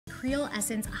Kreyol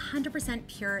Essence 100%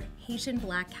 pure Haitian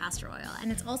black castor oil,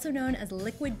 and it's also known as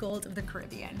liquid gold of the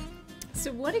Caribbean.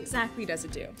 So what exactly does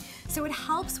it do? So it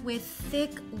helps with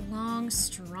thick, long,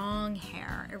 strong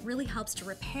hair. It really helps to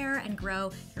repair and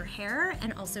grow your hair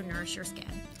and also nourish your skin.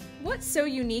 What's so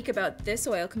unique about this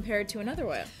oil compared to another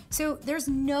oil? So there's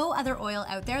no other oil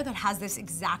out there that has this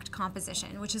exact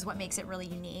composition, which is what makes it really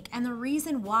unique. And the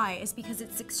reason why is because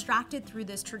it's extracted through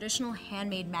this traditional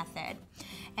handmade method.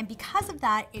 And because of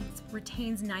that, it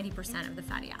retains 90% of the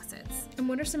fatty acids. And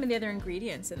what are some of the other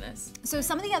ingredients in this? So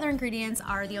some of the other ingredients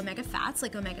are the omega fats,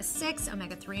 like omega-6,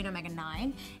 omega-3, and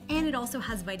omega-9, and it also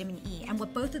has vitamin E. And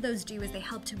what both of those do is they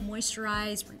help to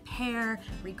moisturize, repair,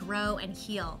 regrow, and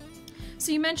heal.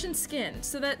 So you mentioned skin,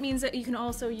 so that means that you can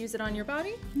also use it on your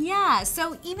body? Yeah,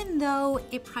 so even though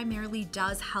it primarily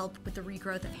does help with the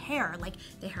regrowth of hair, like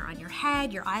the hair on your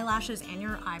head, your eyelashes, and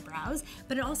your eyebrows,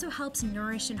 but it also helps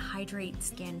nourish and hydrate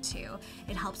skin too.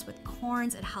 It helps with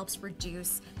corns, it helps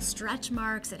reduce stretch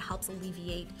marks, it helps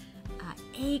alleviate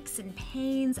aches and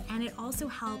pains, and it also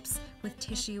helps with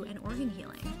tissue and organ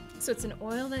healing. So it's an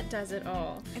oil that does it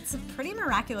all. It's a pretty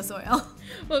miraculous oil.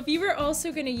 Well, if you were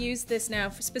also going to use this now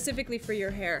specifically for your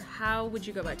hair, how would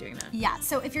you go about doing that? Yeah,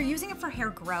 so if you're using it for hair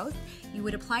growth, you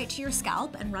would apply it to your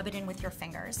scalp and rub it in with your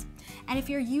fingers. And if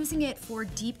you're using it for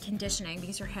deep conditioning,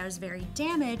 because your hair is very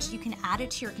damaged, you can add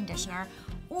it to your conditioner,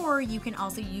 or you can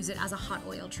also use it as a hot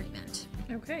oil treatment.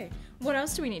 Okay, what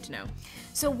else do we need to know?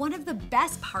 So one of the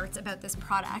best parts about this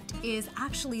product is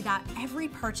actually that every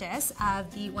purchase of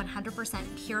the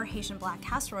 100% pure Haitian black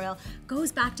castor oil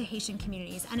goes back to Haitian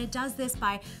communities, and it does this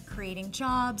by creating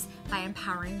jobs, by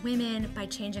empowering women, by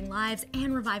changing lives,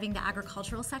 and reviving the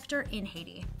agricultural sector in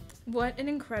Haiti. What an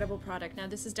incredible product. Now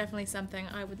this is definitely something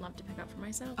I would love to pick up for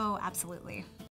myself. Oh, absolutely.